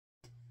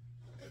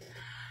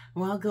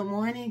Well, good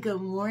morning.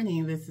 Good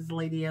morning. This is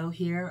Lady O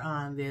here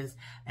on this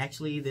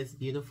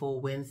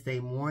beautiful Wednesday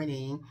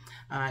morning.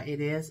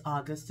 It is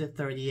August the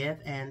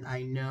 30th, and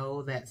I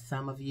know that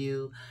some of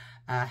you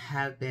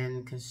have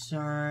been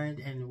concerned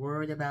and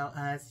worried about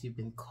us. You've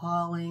been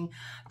calling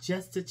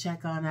just to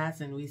check on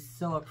us, and we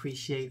so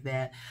appreciate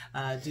that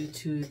due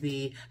to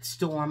the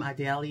storm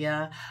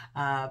Idalia.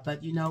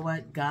 But you know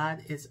what?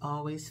 God is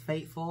always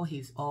faithful.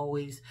 He's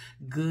always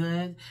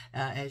good.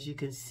 As you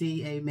can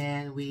see,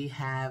 amen, we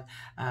have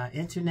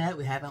internet.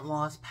 We haven't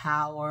lost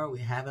power. We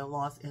haven't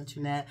lost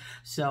internet.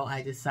 So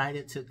I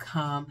decided to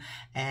come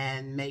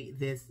and make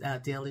this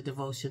daily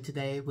devotion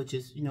today, which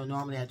is,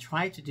 normally I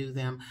try to do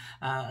them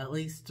at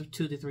least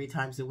 2 to 3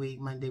 times a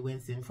week, Monday,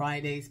 Wednesday, and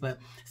Fridays. But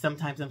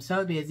sometimes I'm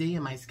so busy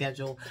and my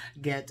schedule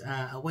get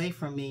away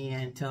from me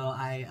until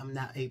I am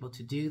not able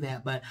to do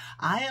that. But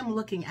I am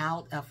looking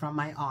out from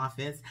my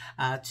office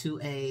to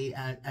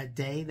a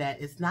day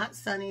that is not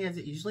sunny as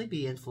it usually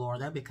be in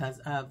Florida because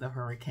of the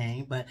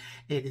hurricane, but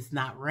it is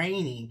not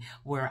raining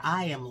where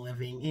I am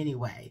living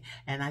anyway.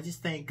 And I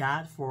just thank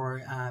God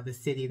for the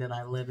city that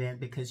I live in,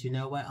 because you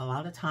know what, a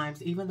lot of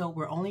times, even though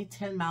we're only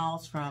 10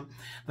 miles from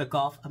the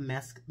Gulf of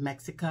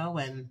Mexico,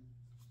 and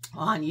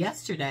on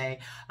yesterday,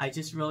 I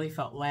just really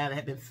felt glad. I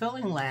had been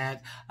feeling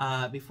glad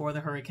before the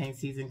hurricane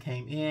season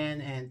came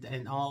in,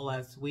 and all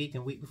last week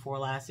and week before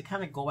last, to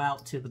kind of go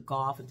out to the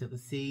Gulf and to the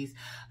seas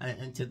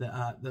and to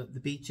the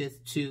beaches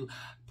to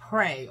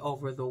pray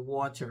over the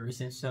waters.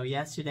 And so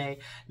yesterday,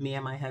 me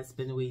and my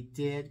husband, we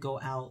did go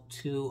out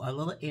to a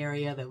little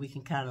area that we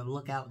can kind of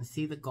look out and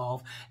see the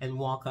Gulf and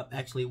walk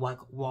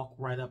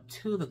right up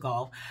to the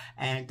Gulf.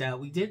 And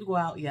we did go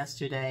out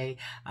yesterday,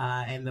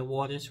 and the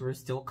waters were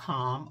still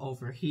calm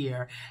over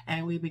here.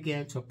 And we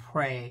began to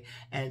pray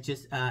and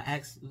just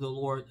ask the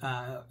Lord,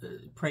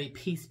 pray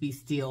peace be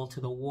still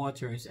to the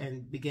waters,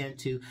 and began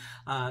to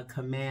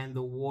command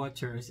the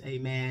waters,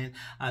 amen,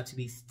 to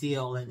be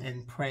still,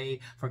 and pray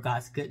for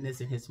God's goodness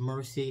and his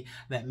mercy,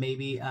 that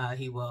maybe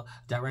he will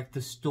direct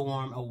the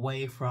storm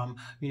away from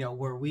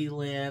where we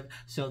live,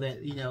 so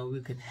that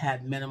we could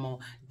have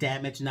minimal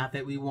damage. Not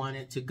that we want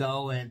it to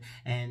go and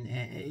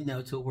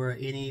to where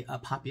any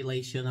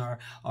population or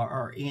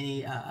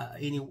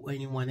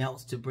anyone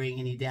else to bring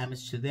any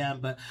damage to them,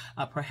 but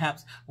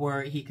perhaps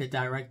where he could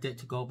direct it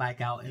to go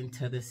back out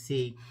into the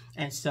sea.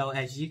 And so,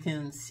 as you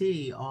can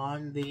see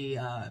on the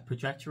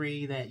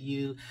trajectory that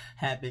you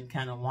have been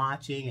kind of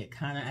watching, it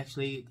kind of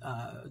actually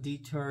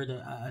detoured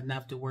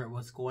enough to where it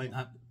was going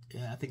up.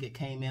 I think it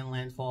came in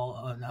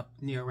landfall up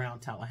near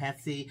around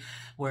Tallahassee,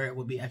 where it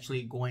would be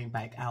actually going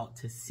back out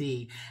to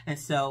sea. And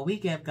so we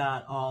give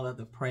God all of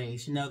the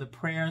praise. The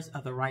prayers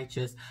of the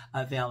righteous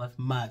availeth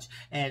much.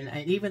 And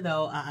even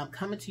though I'm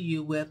coming to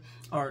you with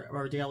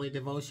our daily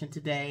devotion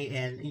today,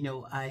 and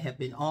I have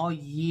been all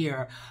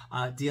year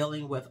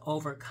dealing with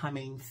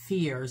overcoming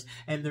fears,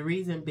 and the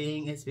reason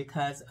being is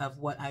because of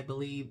what I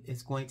believe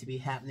is going to be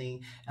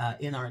happening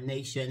in our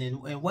nation,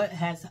 and what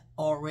has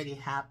already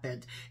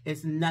happened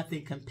is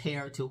nothing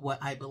compared to what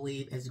I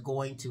believe is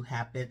going to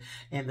happen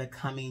in the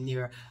coming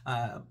near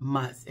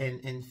months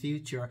and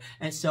future.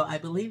 And so I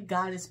believe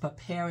God is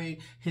preparing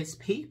his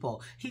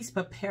people. He's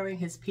preparing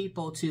his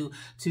people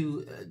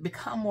to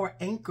become more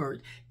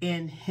anchored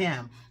in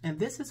him. And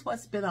this is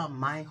what's been on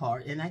my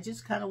heart. And I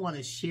just kind of want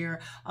to share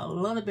a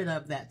little bit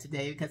of that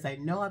today, because I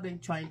know I've been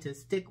trying to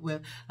stick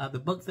with the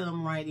book that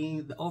I'm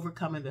writing, the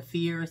Overcoming the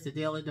Fears, the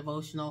daily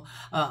devotional,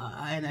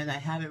 and I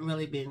haven't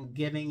really been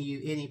giving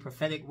you any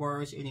prophetic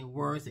words, any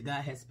words that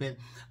God has been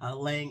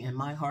laying in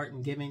my heart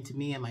and giving to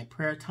me in my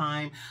prayer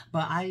time.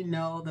 But I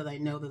know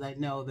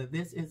that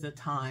this is a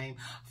time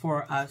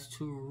for us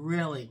to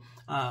really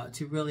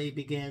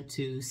begin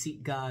to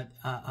seek God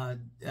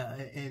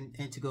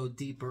and to go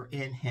deeper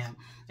in him.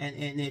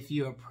 And if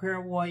you're a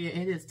prayer warrior,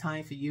 it is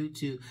time for you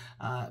to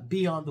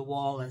be on the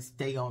wall and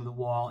stay on the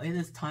wall. It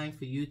is time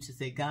for you to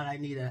say, God, I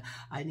need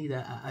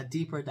a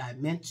deeper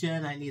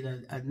dimension. I need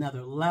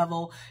another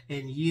level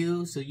in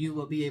you, so you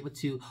will be able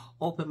to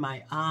open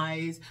my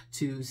eyes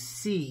to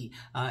see,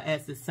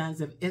 as the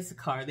sons of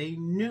Issachar, they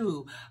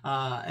knew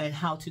and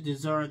how to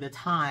discern the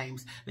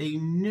times. They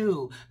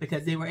knew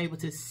because they were able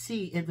to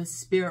see in the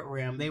spirit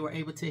realm. They were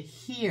able to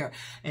hear.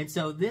 And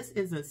so this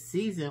is a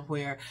season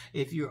where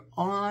if you're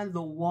on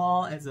the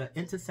wall as an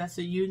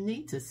intercessor, you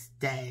need to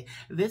stay.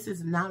 This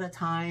is not a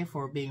time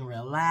for being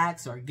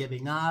relaxed or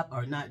giving up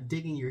or not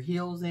digging your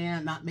heels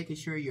in, not making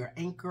sure your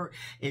anchor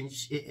and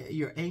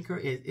your anchor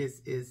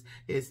is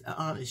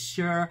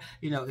sure,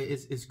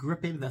 is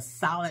gripping the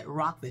solid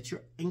rock, that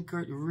you're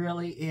anchored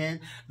really in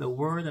the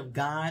word of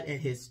God and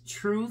his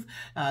truth.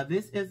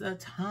 This is a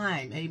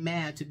time,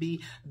 amen, to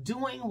be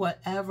doing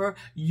whatever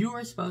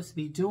you're supposed to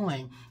be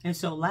doing. And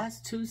so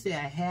last Tuesday,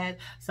 I had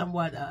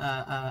somewhat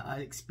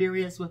an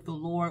experience with the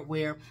Lord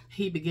where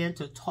he began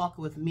to talk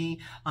with me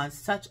on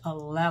such a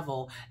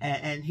level,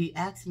 and he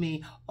asked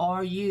me,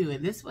 are you,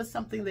 and this was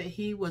something that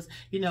he was,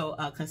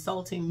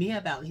 consulting me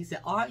about. He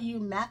said, are you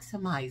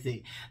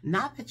maximizing?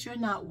 Not that you're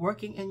not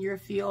working in your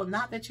field,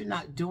 not that you're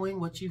not doing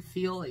what you you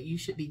feel that you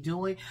should be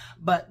doing.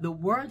 But the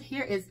word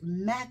here is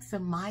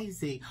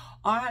maximizing.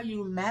 Are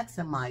you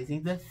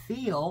maximizing the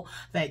field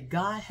that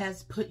God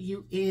has put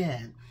you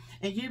in?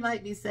 And you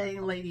might be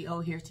saying, Lady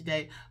O here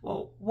today,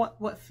 well,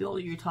 what field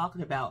are you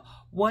talking about?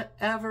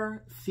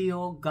 Whatever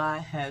field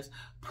God has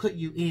put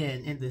you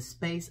in the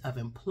space of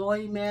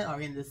employment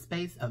or in the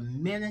space of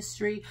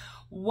ministry,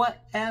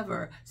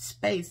 whatever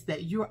space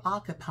that you're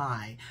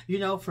occupying. You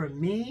know, for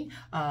me,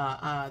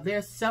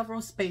 there's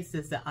several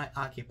spaces that I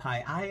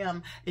occupy. I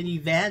am an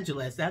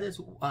evangelist. That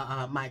is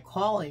my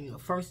calling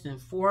first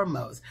and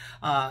foremost.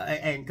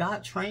 And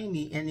God trained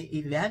me in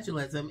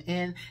evangelism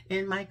in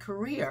my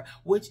career,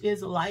 which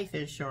is life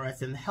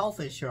insurance and health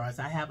insurance.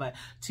 I have a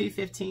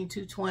 215,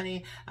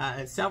 220,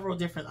 and several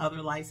different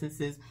other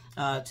licenses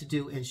to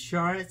do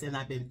insurance, and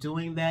I've been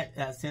doing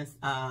that since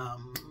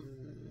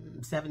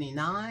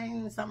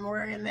 79,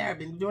 somewhere in there. I've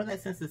been doing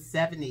that since the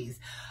 70s.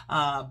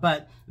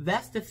 But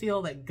that's the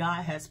field that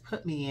God has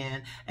put me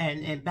in.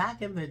 And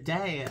back in the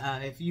day,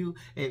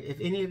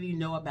 if any of you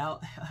know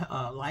about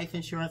life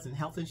insurance and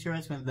health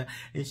insurance, when the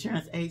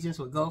insurance agents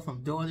would go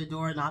from door to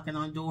door, knocking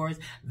on doors,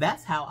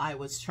 that's how I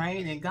was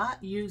trained. And God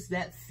used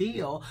that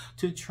field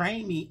to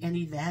train me in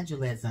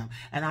evangelism.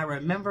 And I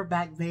remember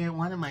back then,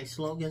 one of my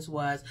slogans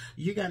was,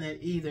 you're going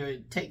to either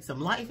take some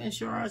life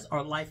insurance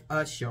or life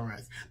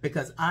assurance,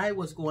 because I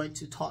was going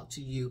to talk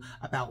to you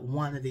about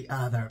one or the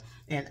other.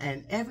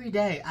 And every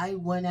day I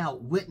went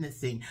out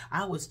witnessing.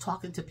 I was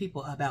talking to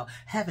people about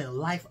having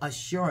life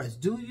assurance.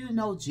 Do you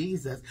know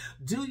Jesus?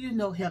 Do you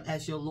know him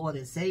as your Lord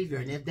and Savior?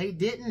 And if they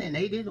didn't, and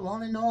they didn't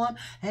want to know him,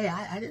 hey,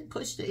 I didn't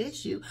push the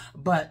issue,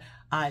 but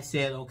I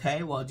said,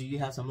 okay, well, do you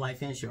have some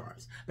life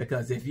insurance?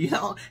 Because if you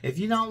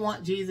don't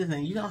want Jesus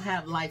and you don't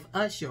have life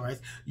assurance,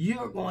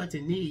 you're going to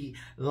need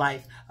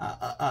life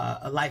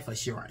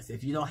assurance.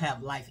 If you don't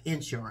have life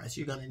insurance,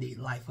 you're going to need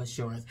life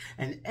assurance.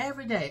 And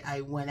every day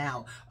I went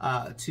out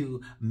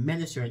to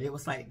minister, and it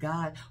was like,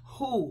 God,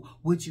 who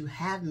would you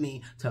have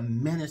me to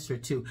minister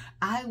to?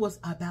 I was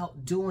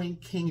about doing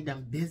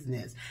kingdom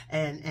business.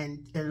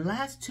 And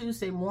last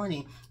Tuesday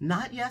morning,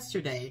 not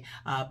yesterday,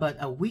 but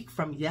a week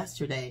from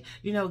yesterday,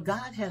 you know,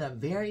 God had a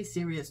very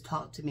serious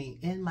talk to me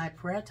in my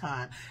prayer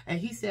time.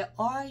 And he said,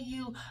 are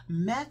you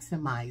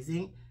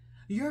maximizing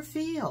your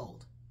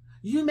field?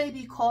 You may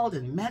be called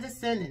in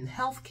medicine and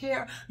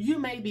healthcare. You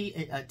may be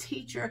a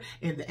teacher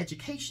in the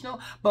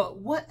educational, but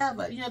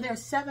whatever, you know, there are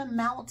 7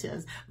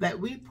 mountains that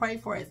we pray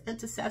for as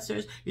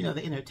intercessors, you know,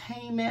 the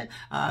entertainment,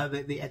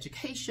 the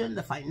education,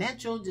 the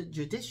financial, the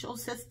judicial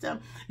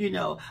system, you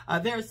know,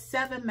 there are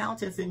 7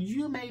 mountains, and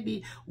you may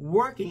be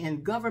working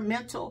in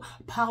governmental,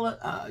 in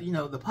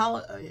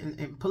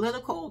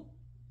political,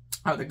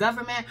 or the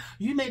government.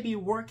 You may be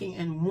working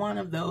in one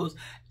of those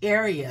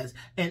areas.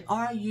 And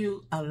are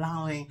you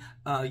allowing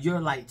your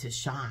light to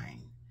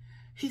shine?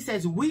 He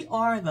says, we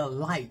are the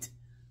light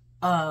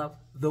of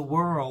the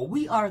world.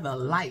 We are the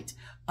light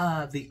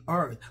of the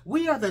earth.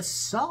 We are the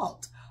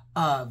salt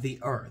of the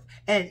earth.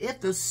 And if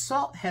the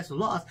salt has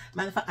lost,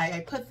 matter of fact, I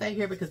put that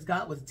here because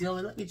God was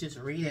dealing. Let me just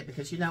read it,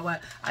 because you know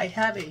what, I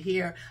have it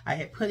here. I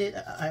had put it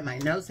in my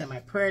notes and my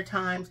prayer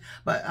times.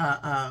 But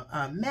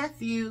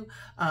Matthew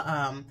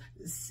 5,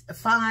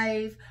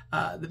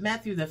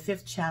 Matthew the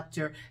 5th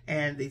chapter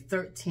and the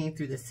 13th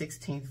through the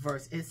 16th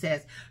verse, it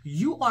says,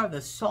 you are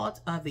the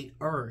salt of the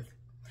earth.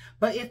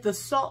 But if the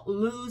salt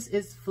lose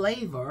its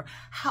flavor,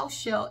 how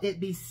shall it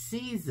be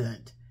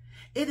seasoned?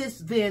 It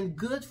is then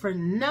good for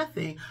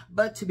nothing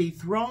but to be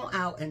thrown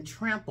out and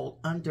trampled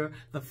under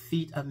the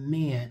feet of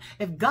men.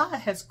 If God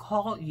has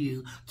called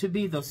you to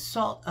be the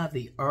salt of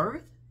the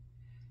earth,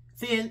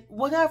 then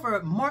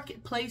whatever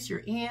marketplace you're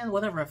in,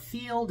 whatever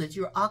field that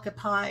you're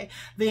occupying,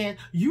 then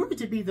you're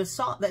to be the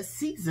salt that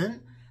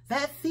seasons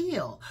that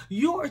field.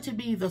 You're to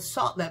be the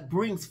salt that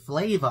brings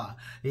flavor.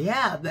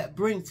 Yeah, that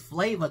brings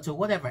flavor to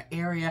whatever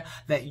area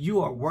that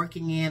you are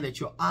working in, that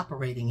you're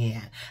operating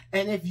in.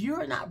 And if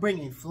you're not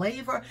bringing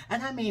flavor,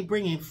 and I mean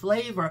bringing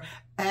flavor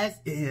as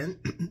in,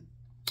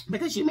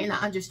 because you may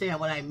not understand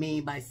what I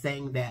mean by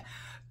saying that,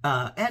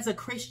 as a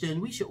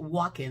Christian, we should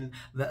walk in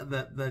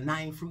the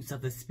 9 fruits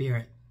of the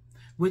Spirit,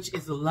 which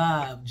is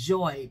love,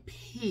 joy,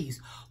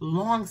 peace,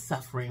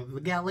 long-suffering.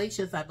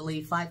 Galatians, I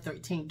believe,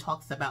 5:13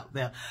 talks about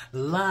the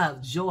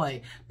love,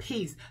 joy,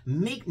 peace,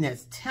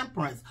 meekness,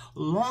 temperance,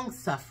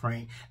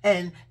 long-suffering.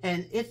 And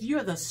if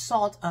you're the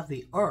salt of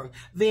the earth,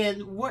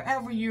 then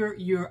wherever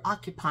you're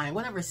occupying,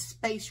 whatever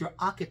space you're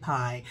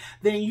occupying,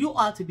 then you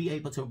ought to be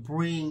able to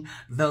bring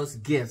those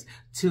gifts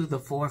to the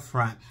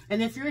forefront.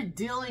 And if you're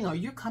dealing or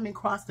you're coming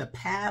across the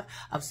path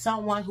of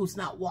someone who's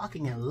not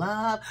walking in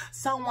love,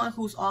 someone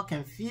who's all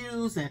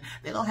confused, and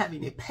they don't have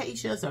any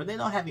patience or they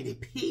don't have any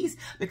peace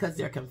because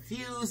they're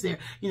confused,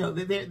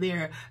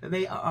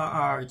 they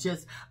are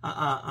just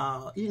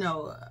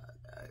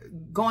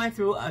going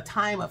through a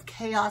time of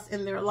chaos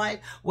in their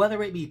life,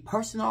 whether it be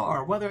personal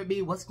or whether it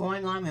be what's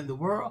going on in the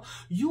world,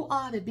 you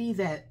ought to be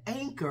that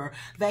anchor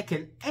that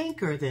can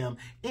anchor them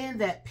in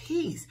that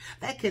peace,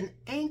 that can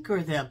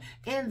anchor them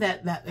in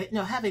that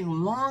having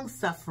long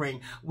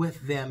suffering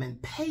with them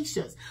and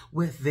patience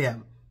with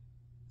them.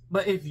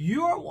 But if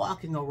you're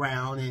walking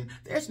around and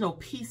there's no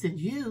peace in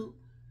you,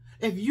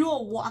 if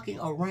you're walking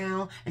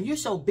around and you're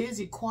so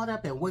busy, caught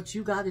up in what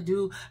you got to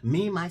do,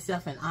 me,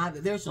 myself, and I,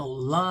 that there's no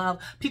love,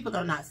 people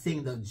are not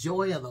seeing the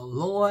joy of the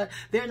Lord,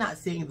 they're not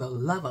seeing the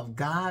love of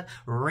God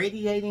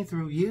radiating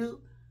through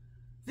you,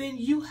 then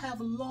you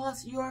have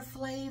lost your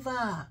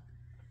flavor.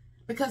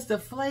 Because the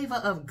flavor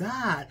of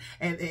God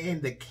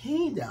and the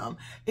kingdom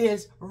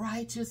is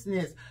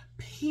righteousness,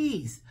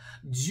 peace,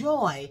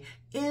 joy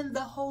in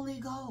the Holy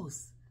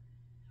Ghost.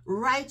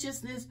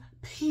 Righteousness,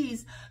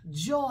 peace,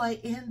 joy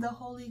in the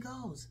Holy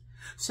Ghost.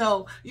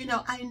 So,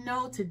 I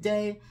know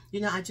today,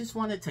 I just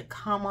wanted to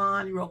come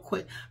on real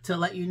quick to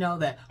let you know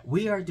that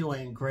we are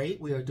doing great.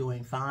 We are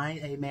doing fine.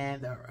 Amen.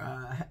 The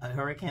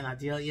Hurricane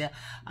Adelia,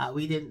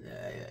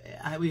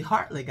 we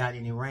hardly got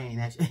any rain.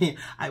 Actually,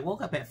 I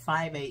woke up at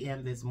 5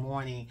 a.m. this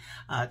morning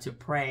to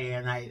pray,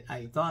 and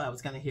I thought I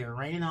was going to hear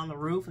rain on the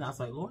roof, and I was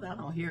like, Lord, I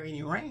don't hear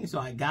any rain. So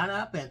I got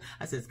up and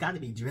I said, it's got to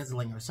be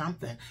drizzling or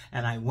something.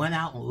 And I went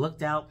out and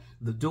looked out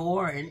the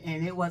door,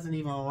 and it wasn't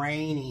even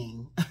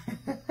raining.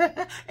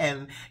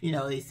 And,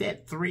 they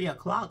said 3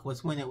 o'clock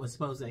was when it was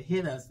supposed to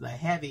hit us, the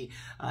heavy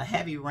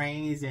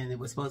rains, and it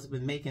was supposed to be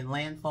making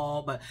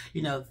landfall. But,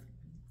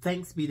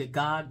 thanks be to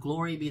God,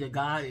 glory be to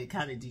God. It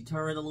kind of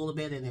deterred a little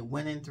bit, and it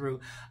went in through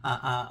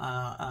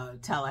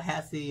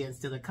Tallahassee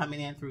instead of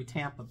coming in through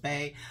Tampa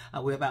Bay.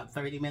 We're about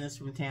 30 minutes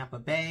from Tampa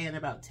Bay and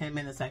about 10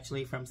 minutes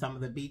actually from some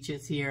of the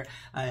beaches here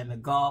in the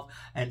Gulf.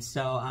 And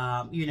so,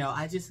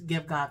 I just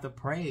give God the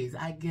praise.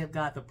 I give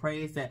God the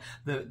praise that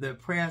the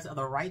prayers of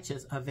the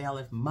righteous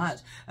availeth much.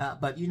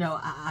 But,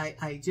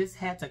 I just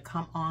had to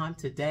come on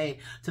today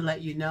to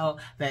let you know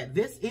that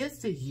this is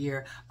the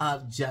year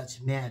of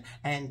judgment,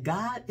 and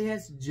God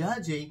is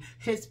judging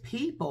his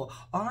people.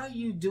 Are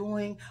you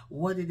doing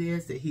what it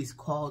is that he's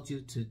called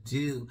you to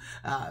do?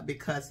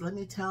 Because let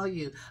me tell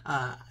you,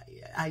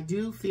 I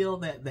do feel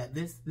that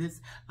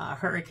this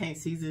hurricane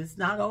season is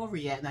not over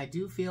yet, and I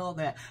do feel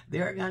that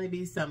there are going to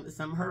be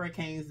some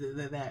hurricanes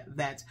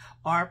that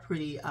are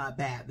pretty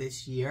bad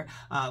this year.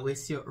 We're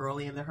still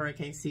early in the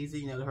hurricane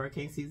season. The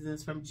hurricane season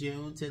is from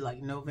June to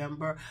like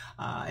November,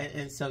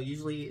 and so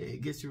usually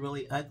it gets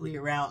really ugly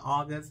around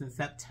August and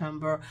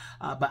September.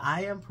 But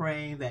I am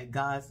praying that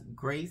God's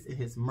grace and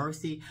his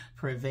mercy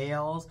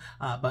prevails.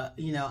 But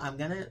I'm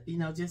gonna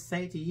just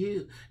say to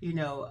you,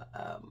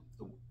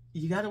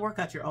 you got to work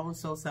out your own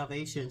soul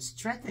salvation.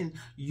 Strengthen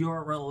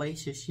your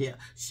relationship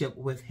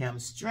with him.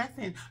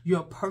 Strengthen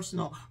your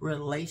personal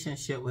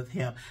relationship with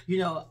him.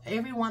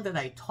 Everyone that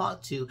I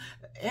talk to,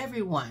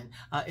 everyone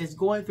is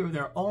going through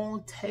their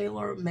own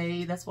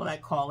tailor-made, that's what I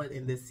call it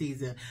in this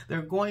season.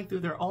 They're going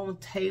through their own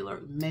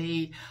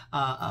tailor-made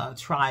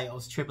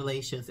trials,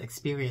 tribulations,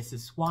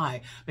 experiences.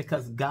 Why?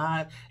 Because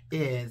God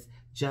is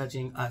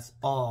judging us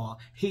all.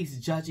 He's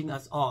judging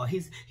us all.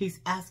 He's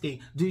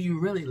asking, do you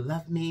really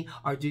love me,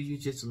 or do you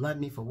just love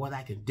me for what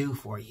I can do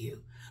for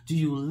you? Do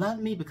you love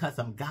me because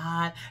I'm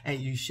God and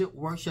you should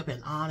worship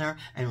and honor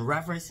and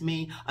reverence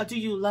me? Or do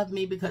you love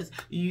me because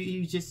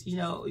you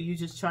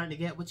just trying to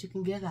get what you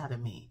can get out of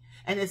me?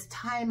 And it's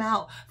time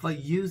out for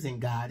using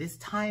God. It's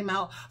time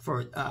out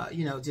for,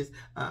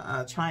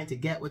 trying to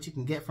get what you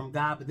can get from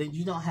God, but then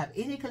you don't have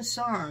any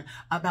concern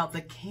about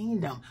the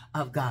kingdom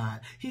of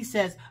God. He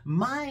says,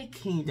 my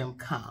kingdom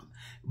come,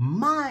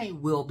 my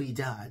will be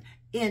done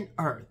in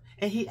earth.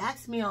 And he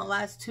asked me on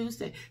last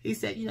Tuesday, he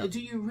said, do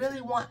you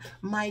really want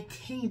my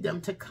kingdom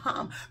to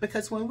come?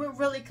 Because when we're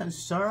really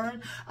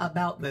concerned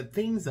about the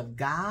things of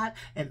God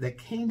and the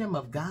kingdom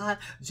of God,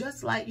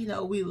 just like,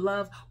 we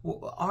love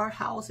our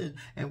house and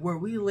where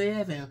we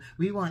live, and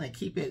we want to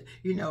keep it,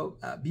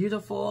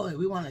 beautiful, and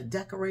we want to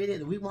decorate it,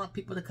 and we want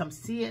people to come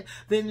see it,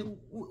 then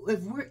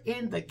if we're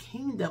in the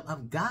kingdom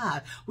of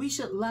God, we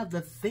should love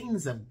the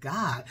things of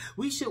God.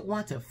 We should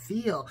want to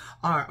fill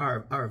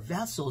our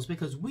vessels,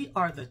 because we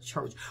are the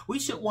church. We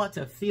should want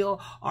to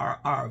fill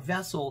our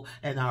vessel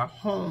and our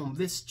home,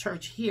 this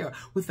church here,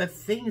 with the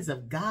things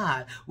of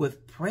God,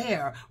 with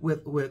prayer,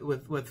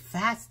 with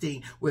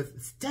fasting,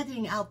 with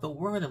studying out the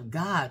word of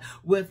God,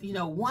 with,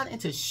 wanting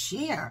to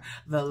share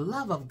the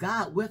love of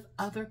God with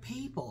other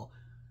people.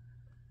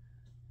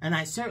 And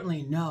I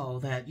certainly know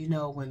that,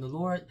 when the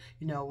Lord,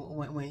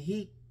 when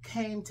he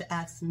came to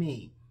ask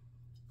me,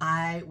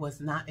 I was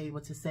not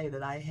able to say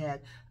that I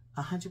had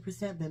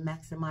 100% been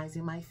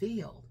maximizing my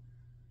field.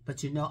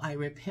 But I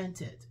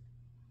repented.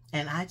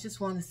 And I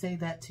just want to say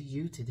that to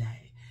you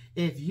today.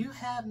 If you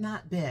have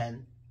not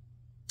been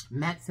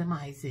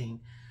maximizing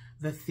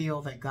the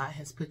field that God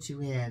has put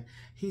you in,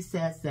 he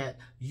says that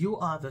you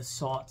are the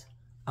salt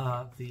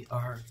of the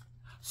earth.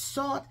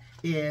 Salt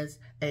is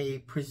a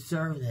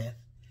preservative.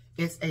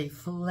 It's a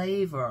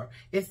flavor.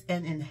 It's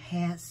an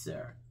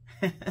enhancer.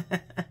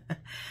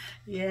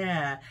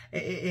 Yeah,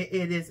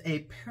 it is a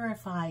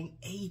purifying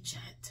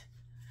agent.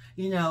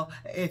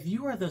 If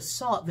you are the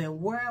salt,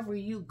 then wherever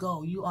you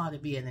go, you ought to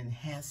be an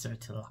enhancer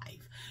to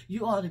life.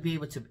 You ought to be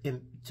able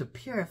to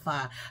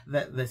purify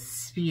the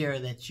sphere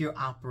that you're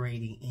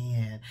operating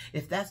in.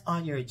 If that's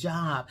on your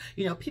job,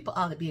 people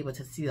ought to be able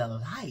to see the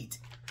light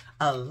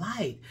a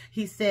light.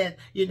 He said,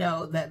 you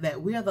know,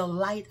 that we are the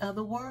light of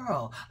the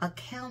world, a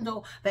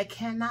candle that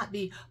cannot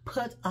be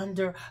put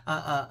under,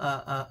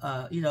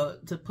 you know,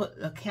 to put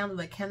a candle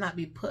that cannot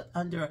be put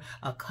under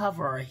a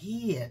cover or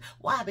hid.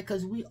 Why?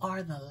 Because we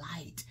are the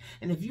light.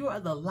 And if you are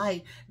the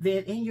light,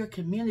 then in your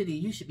community,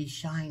 you should be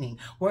shining.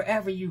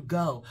 Wherever you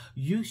go,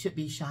 you should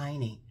be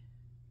shining.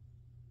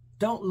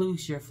 Don't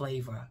lose your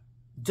flavor.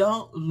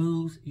 Don't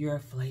lose your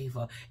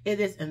flavor. It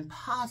is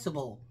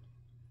impossible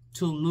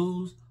to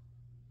lose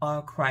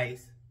our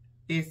Christ.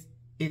 It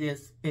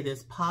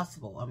is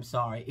possible. I'm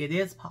sorry. It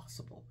is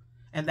possible.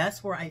 And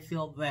that's where I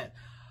feel that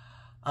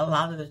a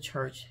lot of the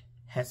church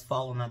has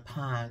fallen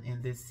upon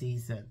in this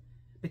season,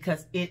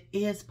 because it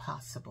is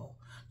possible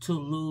to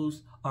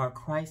lose our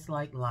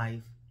Christ-like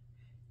life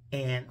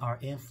and our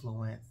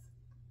influence.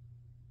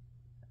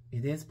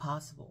 It is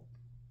possible.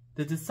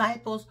 The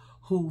disciples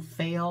who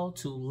fail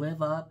to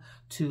live up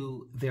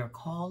to their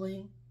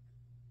calling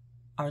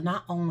are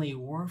not only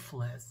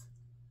worthless,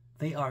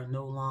 they are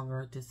no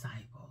longer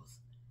disciples.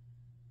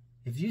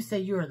 If you say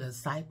you're a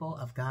disciple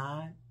of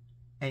God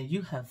and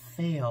you have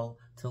failed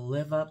to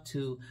live up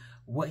to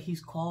what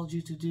he's called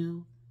you to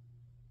do,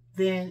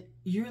 then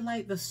you're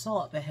like the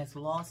salt that has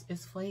lost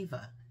its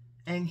flavor.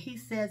 And he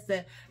says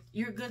that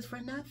you're good for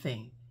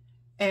nothing.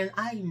 And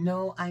I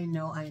know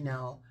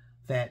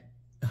that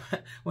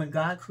when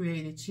God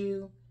created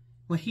you,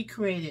 when he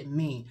created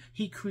me,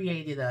 he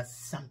created us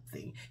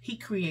something. He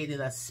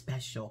created us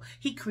special.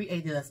 He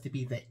created us to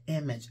be the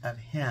image of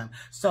him.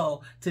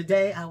 So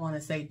today I want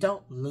to say,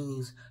 don't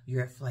lose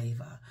your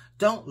flavor.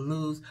 Don't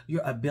lose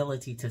your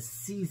ability to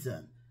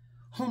season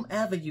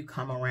whomever you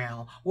come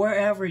around,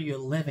 wherever you're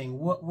living,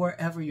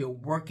 wherever you're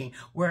working,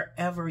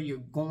 wherever you're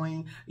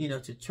going, you know,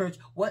 to church,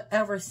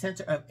 whatever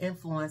center of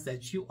influence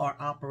that you are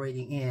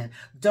operating in.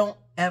 Don't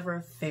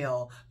ever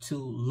fail to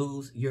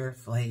lose your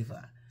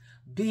flavor.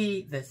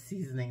 Be the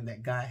seasoning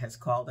that God has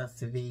called us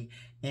to be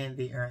in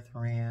the earth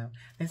realm.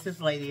 This is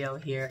Lady O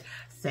here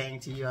saying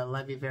to you, I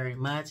love you very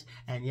much.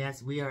 And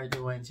yes, we are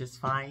doing just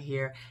fine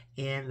here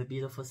in the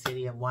beautiful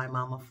city of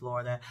Wimauma,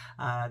 Florida.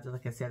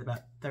 Like I said,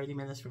 about 30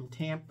 minutes from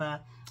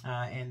Tampa.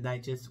 And I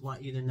just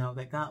want you to know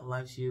that God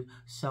loves you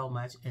so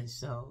much, and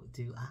so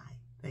do I.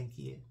 Thank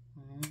you.